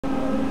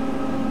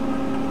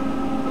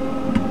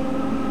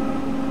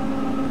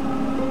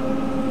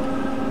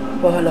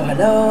Well, hello,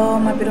 hello,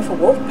 my beautiful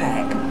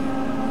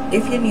Wolfpack.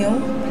 If you're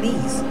new,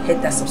 please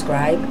hit that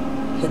subscribe,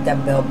 hit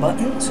that bell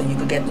button so you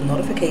could get the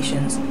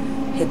notifications,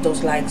 hit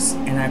those likes,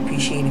 and I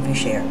appreciate if you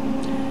share.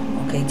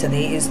 Okay,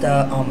 today is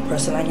the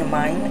person on your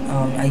mind.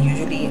 I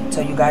usually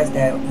tell you guys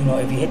that, you know,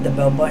 if you hit the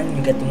bell button,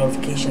 you get the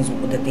notifications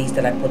with the days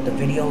that I put the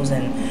videos,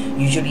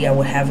 and usually I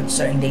would have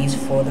certain days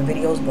for the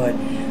videos, but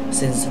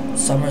since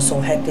summer is so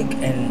hectic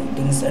and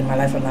things in my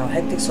life are now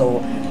hectic, so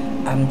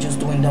I'm just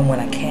doing them when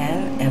I can,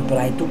 but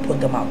I do put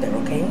them out there,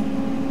 okay?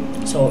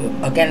 So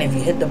again, if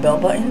you hit the bell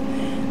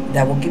button,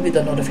 that will give you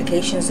the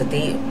notifications the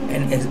day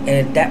and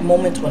at that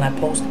moment when I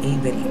post a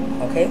video,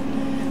 okay?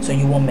 So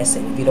you won't miss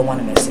it if you don't want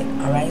to miss it.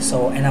 All right,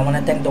 so, and I want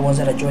to thank the ones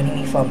that are joining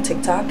me from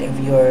TikTok. If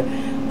you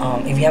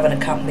have an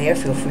account there,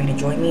 feel free to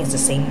join me. It's the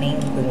same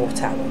name, Queen Wolf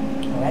Tower.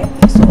 All right,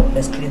 so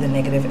let's clear the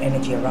negative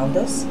energy around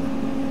us.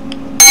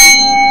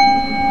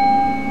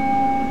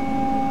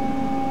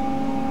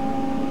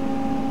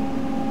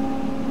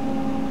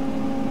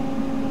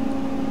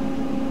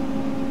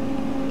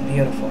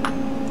 Beautiful.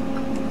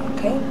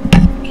 Okay,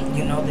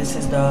 you know, this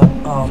is the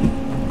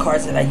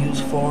cards that I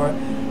use for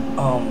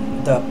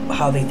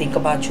how they think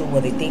about you,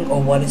 what they think,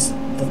 or what is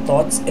the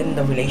thoughts in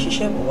the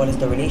relationship, or what is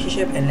the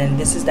relationship, and then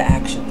this is the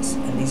actions,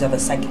 and these are the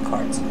psychic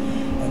cards.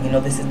 And you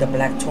know, this is the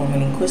black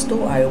tourmaline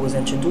crystal. I always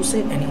introduce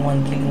it.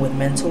 Anyone dealing with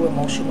mental,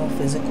 emotional,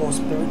 physical,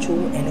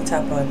 spiritual, any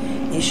type of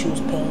issues,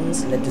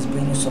 pains, let this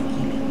bring you some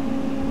healing.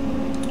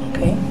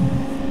 Okay,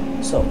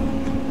 so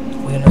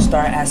we're going to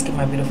start asking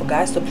my beautiful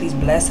guys to please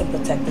bless and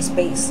protect the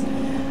space.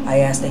 I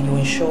ask that you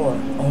ensure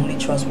only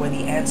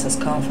trustworthy answers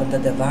come from the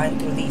divine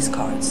through these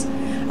cards.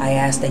 I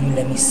ask that you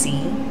let me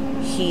see,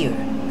 hear,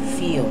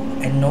 feel,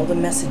 and know the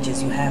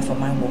messages you have for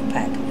my wolf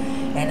pack.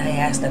 And I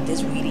ask that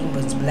this reading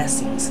brings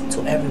blessings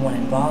to everyone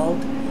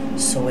involved.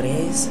 So it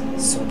is,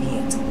 so be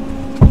it.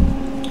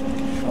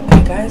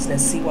 Okay guys,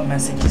 let's see what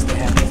messages they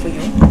have here for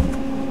you.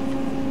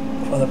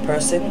 For the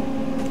person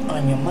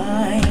on your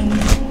mind.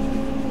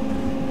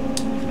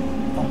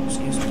 Oh,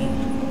 excuse me.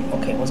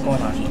 Okay, what's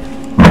going on here?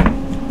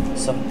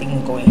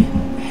 Something going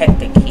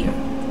hectic here.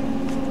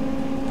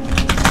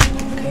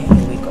 Okay,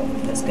 here we go.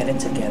 Let's get it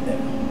together.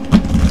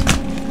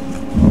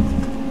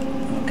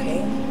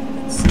 Okay,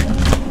 let's see.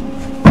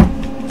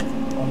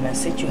 What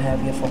message you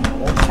have here for my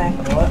wolf pack?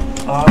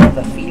 What are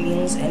the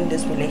feelings in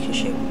this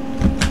relationship?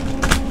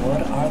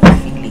 What are the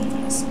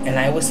feelings? And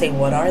I always say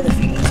what are the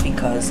feelings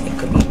because it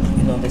could be,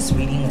 you know, this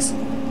reading is,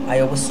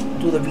 I always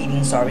do the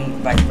reading, sorry,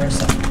 vice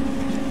versa.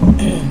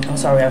 I'm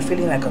sorry, I'm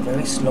feeling like a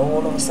very slow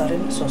all of a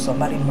sudden, so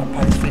somebody might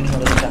probably feeling a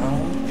little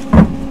down.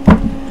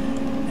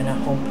 And I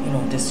hope, you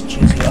know, this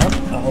cheers you up.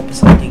 I hope it's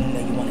something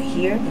that you want to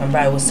hear. Remember,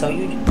 I always tell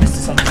you, this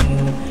is something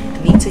you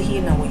need to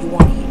hear, not what you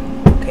want to hear,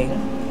 okay?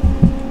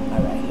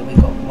 Alright, here we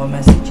go. What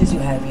messages you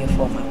have here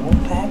for my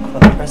wolf pack, for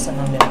the person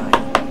on the line?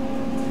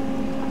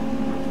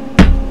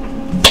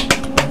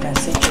 What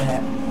message you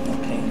have?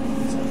 Okay,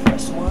 so the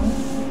first one.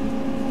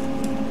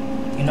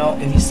 You know,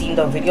 if you've seen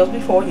the videos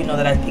before, you know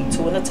that I pick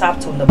 2 in the top,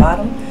 2 in the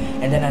bottom,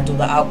 and then I do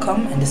the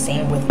outcome, and the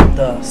same with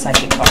the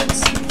psychic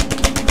cards.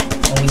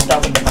 And we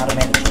start with the bottom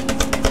energy.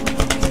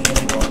 Okay,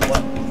 here we go.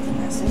 What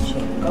message?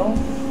 Here we go.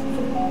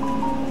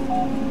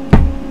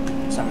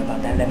 Sorry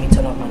about that. Let me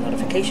turn off my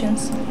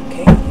notifications.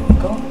 Okay, here we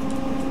go.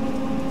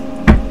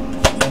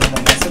 And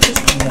the messages,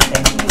 please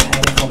thank you. I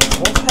have it from the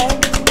wolf pack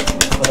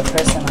for the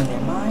person on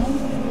their mind.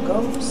 There it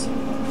goes.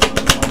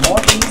 One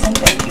more, please, and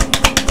thank you.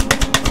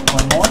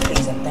 One more,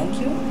 please, and thank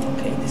you.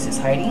 Okay, this is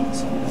hiding,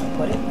 so we're gonna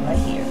put it right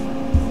here.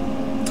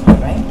 All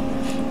right.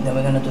 Then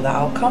we're gonna do the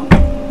outcome.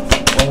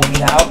 What will be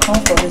the outcome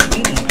for this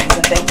reading? Please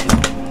and thank you.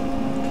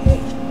 Okay,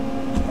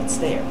 that's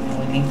there. And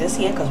we leave this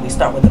here because we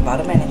start with the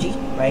bottom energy,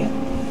 right?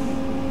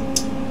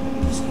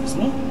 Excuse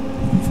me.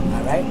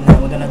 All right. Now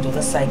we're gonna do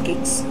the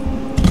psychics.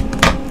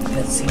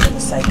 Let's see what the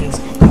psychics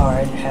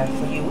card have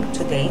for you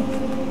today.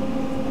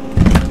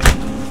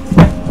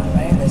 All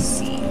right. Let's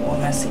see what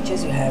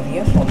messages you have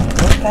here for my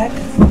wolf pack.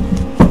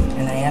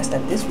 And I ask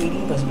that this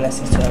reading brings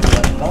blessings to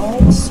everyone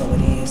involved. So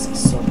it is,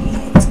 so be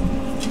it.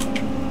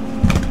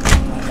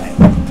 Alright,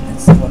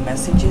 let's see what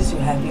messages you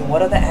have here.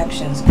 What are the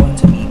actions going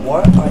to be?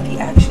 What are the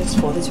actions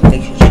for this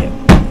relationship?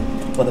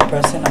 For the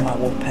person on my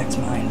wolf pack's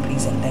mind,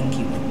 please and thank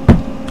you.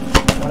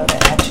 What are the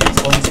actions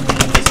going to be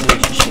in this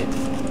relationship?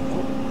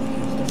 Oh,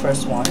 here's the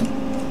first one.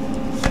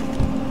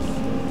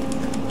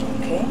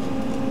 Okay.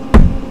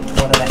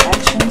 What are the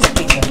actions,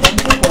 please and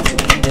thank you, going to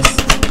be in this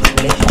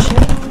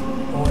relationship?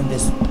 Or in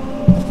this?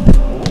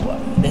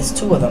 There's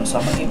 2 of them, so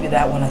I'm going to give you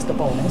that one as the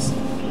bonus.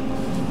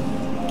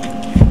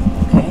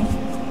 Okay.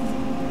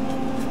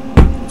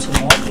 2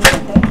 more, please,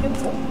 and thank you.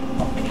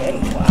 Okay,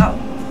 wow.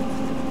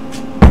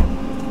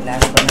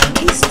 Last but not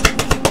least,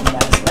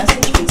 last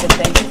message, please, and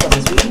thank you for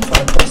this reading for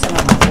the person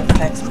on my wolf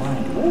pack's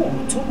mind. Ooh,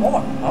 2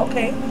 more.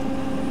 Okay.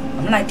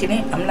 I'm liking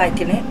it. I'm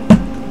liking it.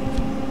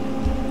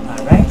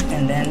 Alright,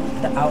 and then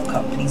the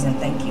outcome, please, and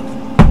thank you.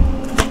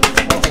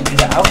 What will be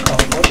the outcome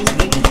for this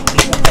reading?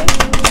 Please, and thank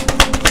you.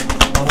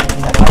 What will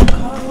be the outcome?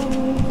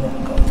 There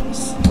it goes.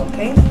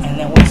 Okay, and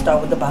then we'll start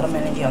with the bottom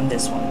energy on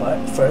this one,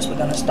 but first we're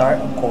gonna start,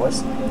 of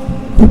course,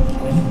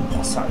 with,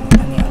 oh, sorry,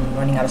 I'm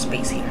running out of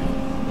space here.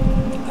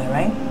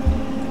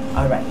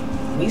 All right,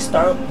 we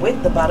start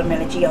with the bottom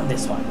energy on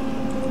this one.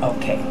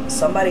 Okay,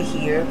 somebody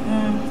here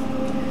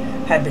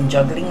had been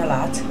juggling a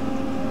lot,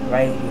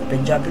 right? You've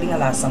been juggling a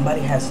lot.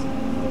 Somebody has,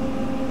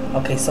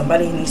 okay,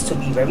 somebody needs to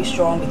be very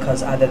strong,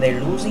 because either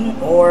they're losing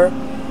or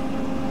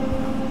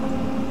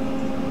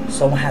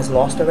someone has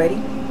lost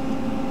already.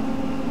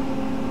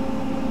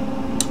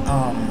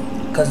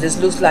 Because this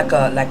looks like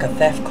a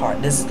theft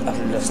card. This is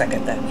a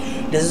second theft.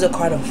 This is a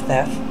card of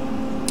theft,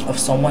 of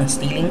someone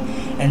stealing.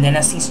 And then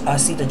I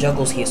see the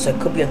juggles here, so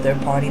it could be a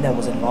third party that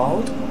was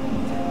involved,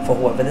 for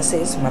whoever this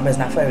is. Remember, it's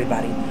not for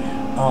everybody.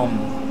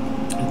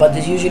 But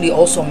this usually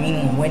also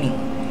meaning winning,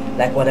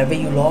 like whatever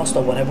you lost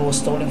or whatever was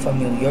stolen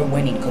from you, you're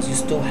winning, because you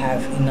still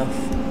have enough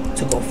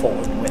to go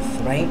forward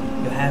with, right?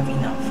 You have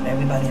enough.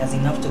 Everybody has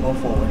enough to go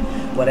forward.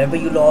 Whatever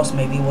you lost,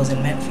 maybe it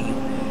wasn't meant for you.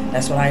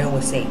 That's what I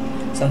always say.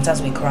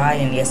 Sometimes we cry,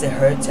 and yes, it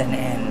hurts,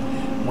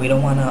 and we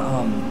don't want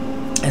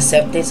to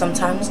accept it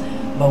sometimes,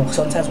 but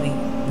sometimes we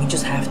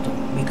just have to,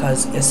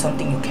 because it's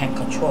something you can't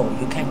control.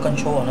 You can't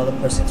control another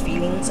person's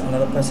feelings,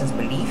 another person's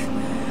belief,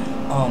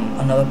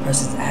 another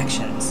person's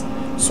actions.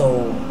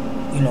 So,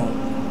 you know,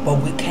 but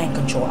we can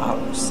control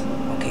ours.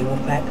 Okay,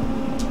 Wolfpack?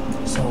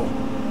 So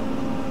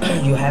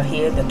you have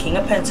here the King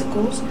of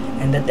Pentacles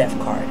and the Death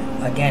card.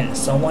 Again,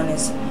 someone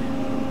is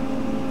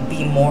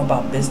being more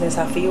about business,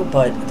 I feel,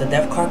 but the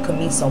Death card could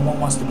mean someone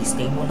wants to be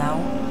stable now,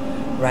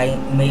 right?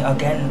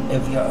 Again,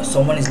 if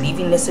someone is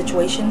leaving this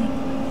situation,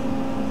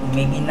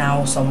 maybe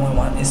now someone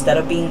wants, instead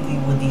of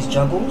being with these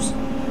juggles,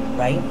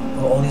 right,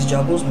 with all these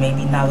juggles,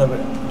 maybe now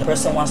the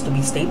person wants to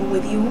be stable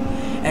with you.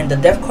 And the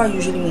Death card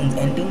usually means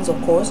endings, of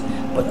course,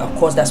 but of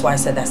course that's why I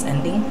said that's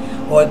ending.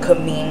 Or it could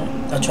mean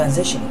a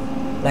transition,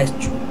 like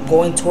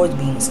going towards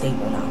being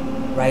stable now,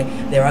 right?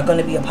 There are going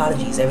to be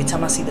apologies. Every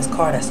time I see this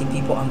card, I see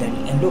people on their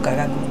knees, and look, I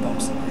got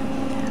goosebumps.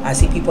 I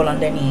see people on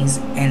their knees,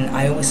 and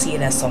I always see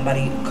it as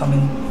somebody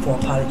coming for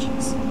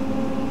apologies,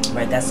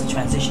 right? That's the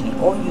transitioning,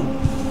 or you.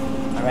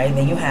 All right,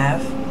 then you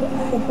have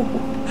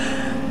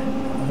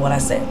what I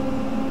said.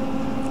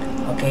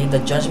 Okay, the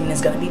judgment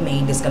is going to be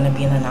made. There's going to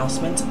be an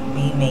announcement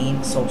being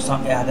made. So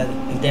either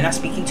if they're not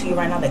speaking to you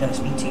right now, they're going to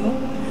speak to you,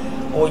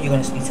 or you're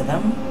going to speak to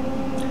them.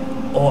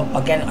 Or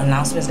again,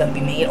 announcement is going to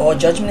be made, or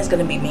judgment is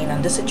going to be made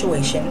on the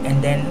situation,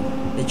 and then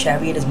the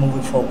Chariot is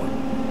moving forward.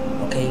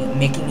 Okay,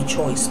 making the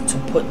choice to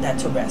put that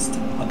to rest.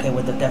 Okay,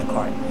 with the Death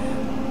card.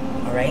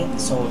 All right,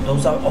 so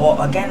those are, or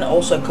again,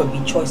 also it could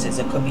be choices.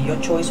 It could be your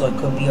choice, or it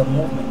could be a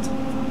movement,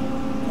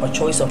 or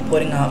choice of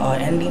putting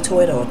an ending to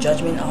it, or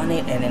judgment on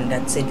it, and then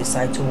that's it.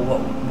 Decide to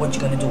what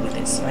you're gonna do with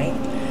this, right?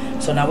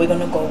 So now we're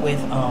gonna go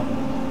with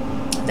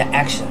the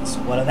actions.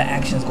 What are the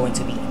actions going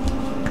to be?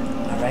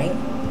 All right,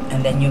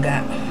 and then you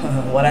got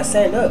what I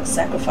said. Look,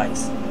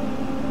 sacrifice.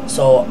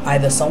 So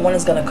either someone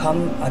is gonna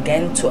come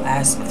again to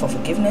ask for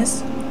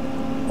forgiveness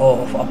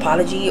or for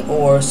apology,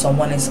 or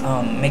someone is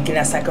making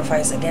that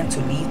sacrifice again to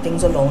leave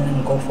things alone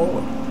and go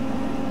forward,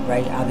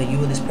 right? Either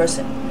you or this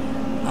person.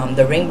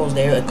 The rainbows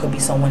there, it could be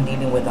someone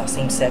dealing with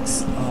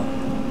same-sex,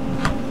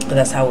 but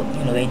that's how,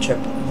 you know,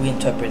 we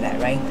interpret that,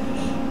 right?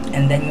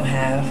 And then you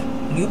have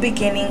new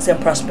beginnings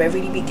and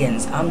prosperity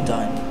begins. I'm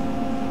done.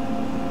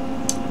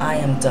 I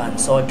am done.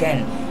 So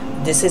again,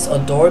 this is a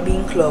door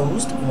being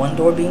closed, one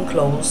door being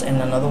closed,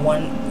 and another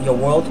one, your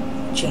world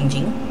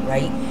changing,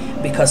 right?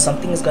 Because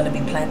something is going to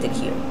be planted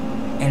here,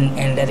 and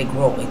let it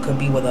grow. It could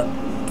be with a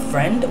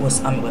friend,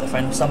 with a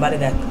friend, somebody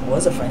that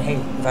was a friend. Hey,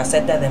 if I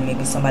said that, then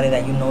maybe somebody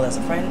that you know that's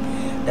a friend,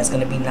 that's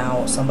going to be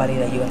now somebody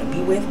that you're going to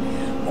be with.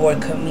 Or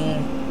it could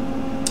mean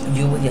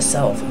you with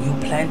yourself, you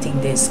planting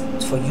this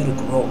for you to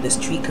grow. This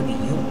tree could be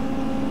you,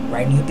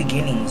 right? New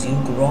beginnings, you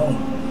growing,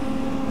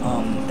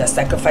 the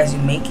sacrifice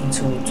you're making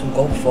to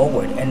go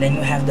forward. And then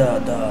you have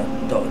the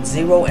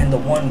 0 and the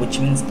 1, which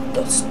means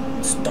the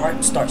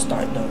start,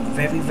 the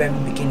very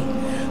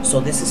beginning. So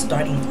this is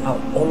starting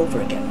out all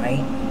over again,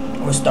 right?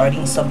 Or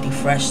starting something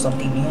fresh,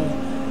 something new,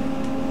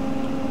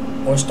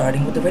 or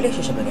starting with the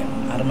relationship again.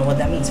 I don't know what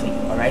that means for you.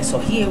 All right, so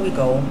here we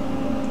go.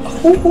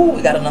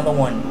 We got another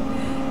one.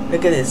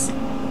 Look at this.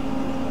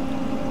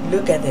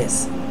 Look at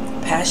this.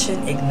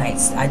 Passion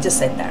ignites. I just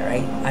said that,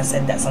 right? I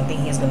said that something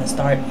here is going to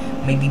start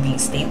maybe being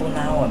stable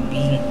now, and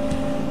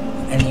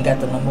you got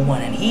the number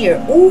 1. And here,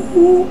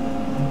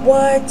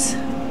 what?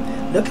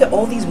 Look at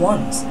all these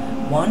ones.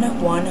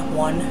 1, 1,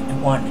 1,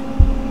 and 1,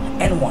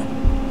 and 1.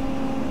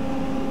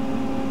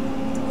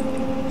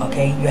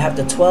 Okay, you have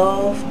the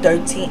 12,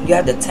 13, you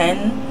have the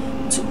 10,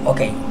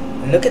 okay,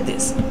 look at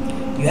this.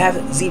 You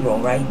have 0,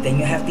 right? Then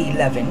you have the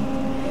 11,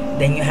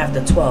 then you have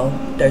the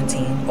 12,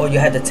 13, or you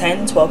have the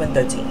 10, 12, and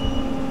 13.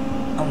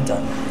 I'm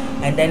done.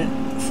 And then,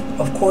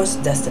 of course,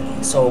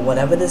 destiny. So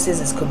whatever this is,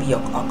 this could be a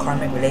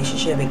karmic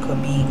relationship. It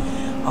could be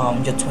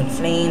your twin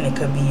flame. It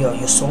could be your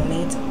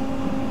soulmate.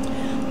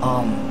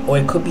 Or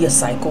it could be a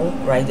cycle,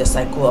 right? The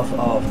cycle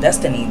of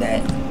destiny,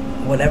 that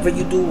whatever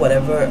you do,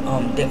 whatever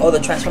the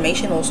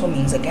transformation also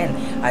means, again,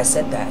 I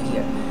said that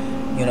here,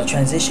 you know,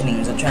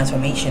 transitioning, a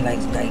transformation, like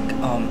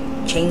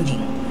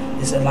changing.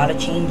 There's a lot of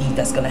changing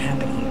that's gonna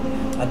happen here.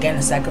 Again,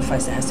 a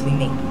sacrifice that has to be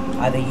made.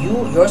 Either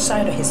your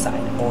side or his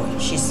side, or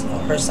she's or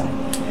her side.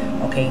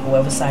 Okay,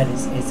 whoever side it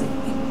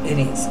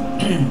is.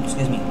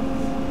 Excuse me.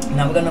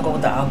 Now we're gonna go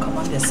with the outcome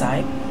on this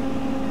side.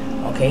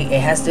 Okay,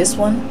 it has this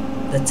one,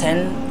 the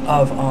 10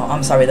 of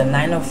I'm sorry, the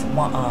 9 of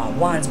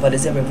wands, but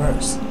it's in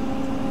reverse.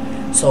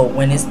 So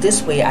when it's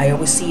this way, I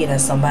always see it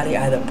as somebody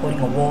either putting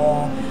a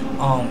wall,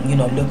 you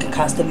know,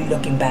 constantly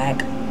looking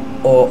back,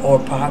 or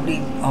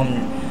probably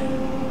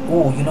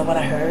oh, you know what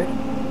I heard?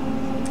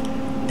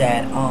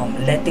 That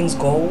let things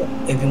go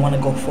if you want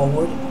to go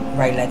forward,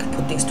 right? Like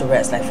put things to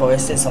rest. Like for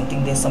instance,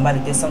 somebody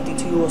did something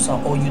to you,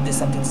 or you did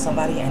something to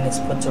somebody, and it's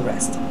put to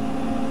rest.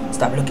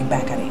 Stop looking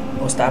back at it,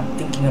 or stop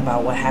thinking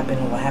about what happened,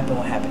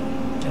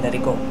 and let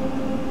it go.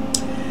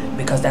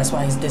 Because that's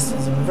why this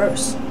is in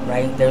reverse,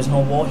 right? There's no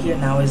wall here.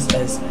 Now is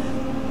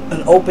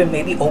an open,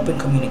 maybe open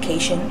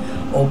communication,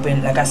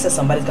 open. Like I said,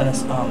 somebody's gonna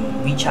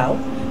reach out.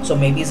 So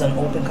maybe it's an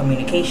open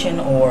communication,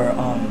 or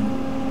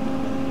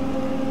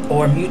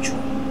mutual,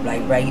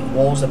 like, right?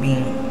 Walls are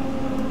being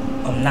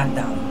knocked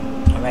down.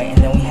 All right, and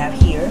then we have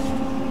here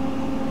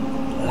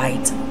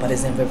light, but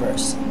it's in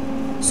reverse.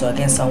 So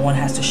again, someone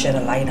has to shed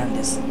a light on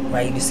this,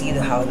 right? You see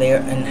how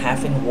they're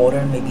half in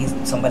water. Maybe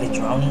somebody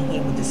drowning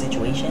here with the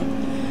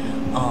situation.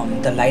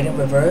 The light in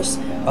reverse.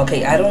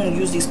 Okay, I don't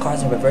use these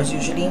cards in reverse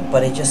usually,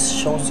 but it just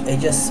shows,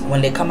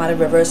 when they come out of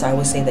reverse, I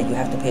always say that you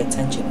have to pay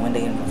attention when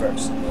they're in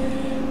reverse.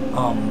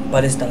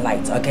 But it's the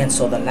light again.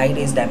 So the light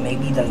is that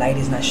maybe the light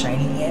is not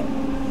shining yet,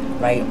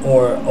 right?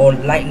 Or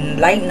light.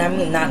 I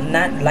mean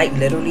not light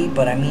literally,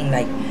 but I mean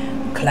like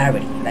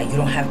clarity. Like you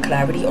don't have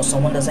clarity, or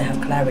someone doesn't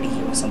have clarity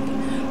here or something.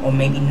 Or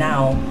maybe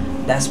now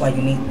that's why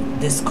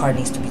this card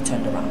needs to be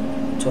turned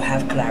around to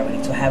have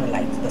clarity, to have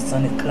light. The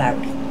sun is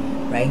clarity,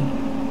 right?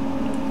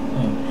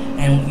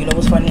 And you know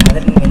what's funny? I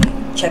didn't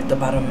even check the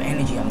bottom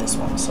energy on this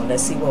one. So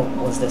let's see what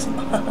was this one.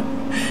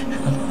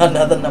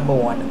 Another number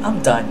 1.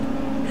 I'm done.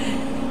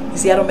 You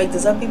see, I don't make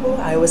this up, people.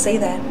 I always say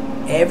that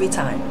every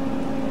time.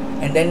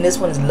 And then this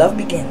one is love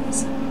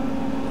begins.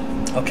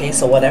 Okay,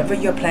 so whatever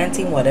you're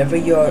planting, whatever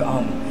you're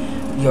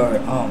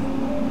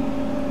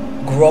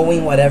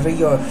growing, whatever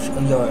you're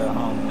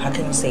how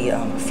can you say,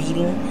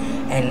 feeding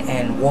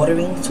and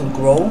watering to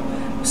grow.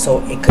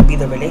 So it could be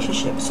the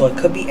relationship. So it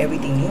could be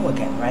everything new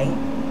again, right?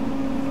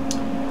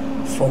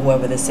 For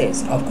whoever this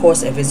is. Of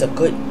course, if it's a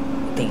good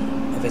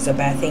thing. If it's a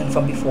bad thing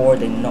from before,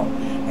 then no.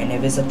 And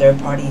if it's a third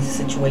party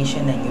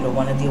situation and you don't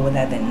want to deal with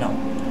that, then no.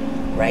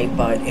 Right?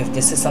 But if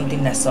this is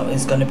something that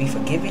is going to be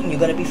forgiven, you're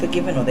going to be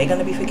forgiven, or they're going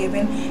to be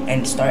forgiven,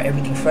 and start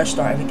everything fresh,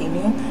 start everything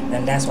new,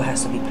 then that's what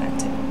has to be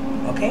planted.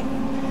 Okay?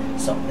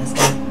 So let's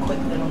get a quick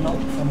little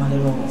note from my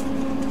little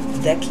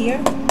deck here.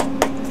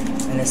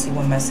 And let's see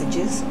what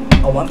messages.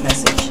 Oh, what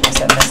message? I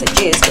said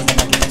messages because then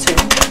I give it 2.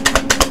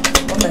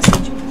 What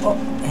message? Oh,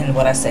 and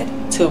what I said,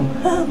 2.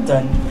 I'm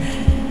done.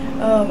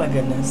 Oh my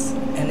goodness.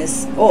 And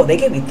it's, oh, they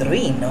gave me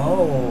 3.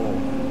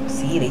 No.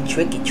 See, they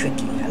tricky.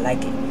 I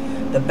like it.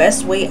 The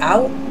best way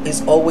out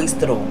is always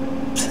through.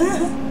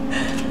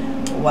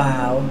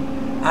 Wow.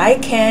 I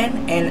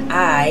can and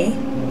I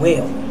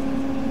will.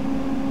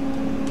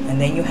 And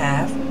then you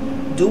have,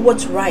 do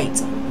what's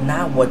right,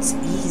 not what's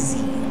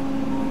easy.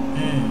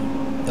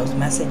 Those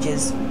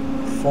messages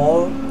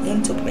fall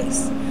into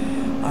place.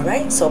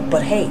 Alright, so,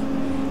 but hey,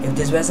 if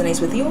this resonates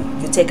with you,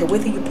 you take it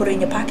with you, you put it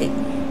in your pocket.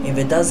 If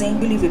it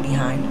doesn't, you leave it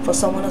behind for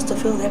someone else to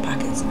fill their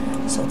pockets.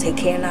 So take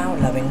care now,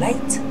 love and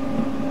light.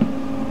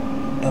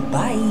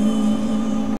 Bye-bye.